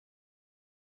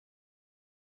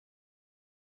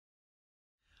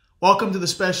Welcome to the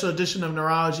special edition of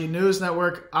Neurology News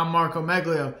Network. I'm Marco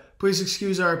Meglio. Please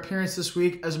excuse our appearance this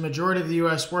week as a majority of the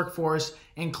U.S. workforce,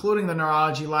 including the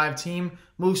Neurology Live team,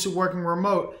 moves to working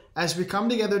remote as we come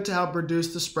together to help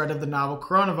reduce the spread of the novel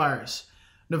coronavirus.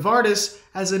 Novartis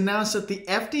has announced that the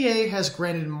FDA has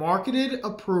granted marketed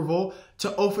approval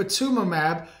to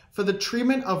ofatumumab for the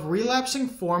treatment of relapsing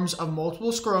forms of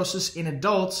multiple sclerosis in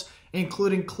adults,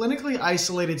 including clinically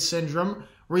isolated syndrome,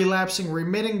 relapsing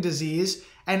remitting disease,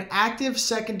 and active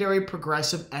secondary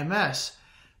progressive MS.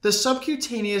 The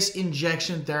subcutaneous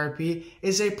injection therapy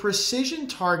is a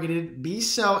precision-targeted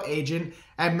B-cell agent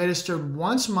administered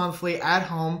once monthly at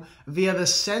home via the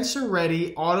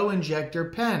sensor-ready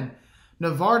auto-injector pen.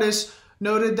 Novartis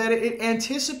noted that it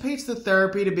anticipates the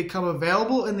therapy to become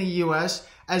available in the U.S.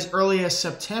 as early as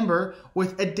September,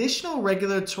 with additional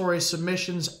regulatory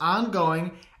submissions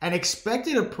ongoing and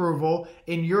expected approval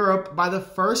in Europe by the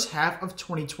first half of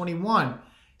 2021.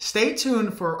 Stay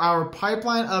tuned for our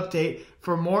pipeline update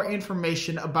for more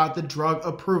information about the drug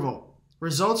approval.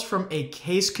 Results from a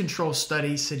case control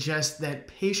study suggest that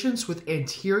patients with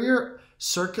anterior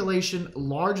circulation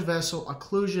large vessel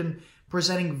occlusion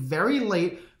presenting very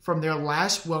late from their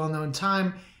last well-known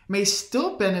time may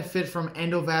still benefit from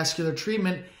endovascular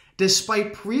treatment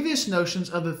despite previous notions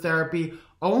of the therapy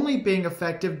only being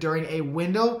effective during a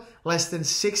window less than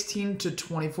 16 to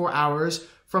 24 hours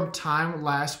from time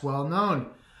last well known.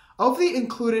 Of the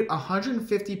included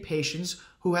 150 patients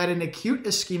who had an acute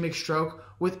ischemic stroke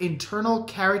with internal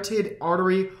carotid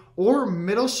artery or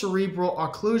middle cerebral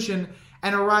occlusion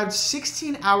and arrived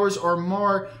 16 hours or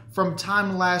more from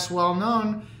time last well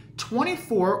known,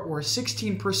 24 or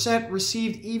 16%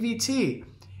 received EVT.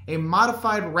 A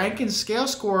modified Rankin scale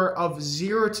score of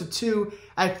 0 to 2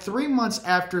 at 3 months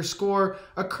after score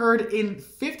occurred in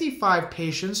 55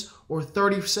 patients, or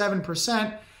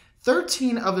 37%,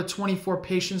 13 of the 24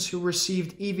 patients who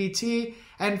received EVT,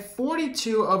 and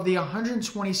 42 of the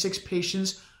 126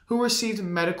 patients who received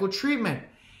medical treatment.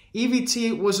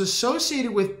 EVT was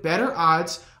associated with better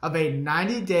odds of a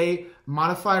 90-day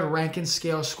modified Rankin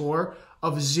scale score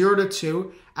of 0 to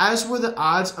 2, as were the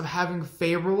odds of having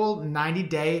favorable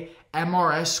 90-day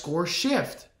MRS score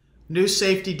shift. New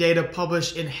safety data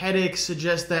published in Headache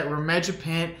suggests that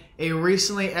rimegepant, a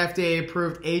recently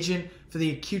FDA-approved agent for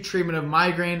the acute treatment of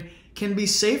migraine, can be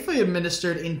safely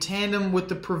administered in tandem with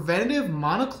the preventative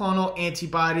monoclonal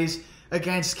antibodies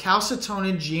against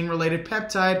calcitonin gene-related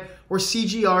peptide, or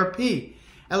CGRP.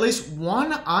 At least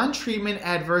one on-treatment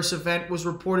adverse event was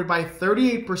reported by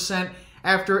 38%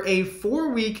 after a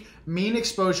 4-week mean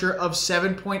exposure of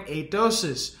 7.8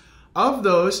 doses. Of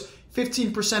those,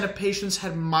 15% of patients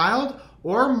had mild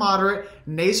or moderate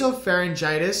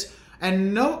nasopharyngitis,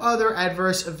 and no other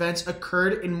adverse events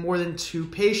occurred in more than 2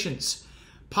 patients.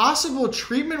 Possible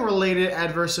treatment-related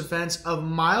adverse events of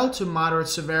mild to moderate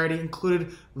severity included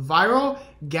viral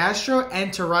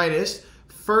gastroenteritis,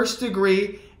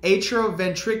 first-degree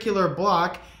atrioventricular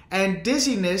block, and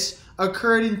dizziness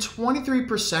occurred in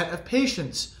 23% of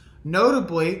patients.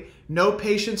 Notably, no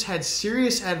patients had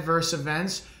serious adverse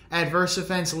events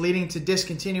leading to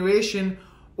discontinuation,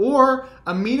 or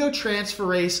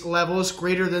aminotransferase levels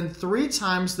greater than 3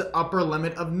 times the upper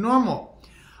limit of normal.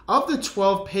 Of the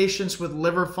 12 patients with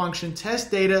liver function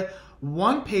test data,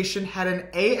 1 patient had an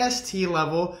AST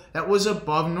level that was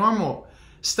above normal.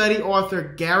 Study author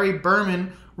Gary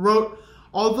Berman wrote,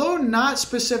 "Although not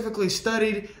specifically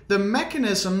studied, the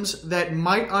mechanisms that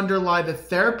might underlie the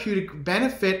therapeutic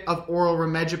benefit of oral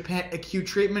rimegepant acute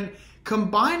treatment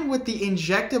combined with the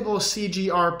injectable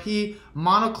CGRP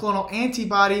monoclonal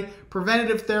antibody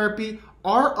preventative therapy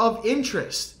are of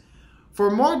interest." For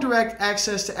more direct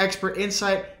access to expert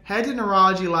insight, head to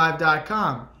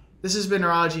neurologylive.com. This has been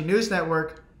Neurology News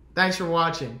Network. Thanks for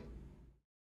watching.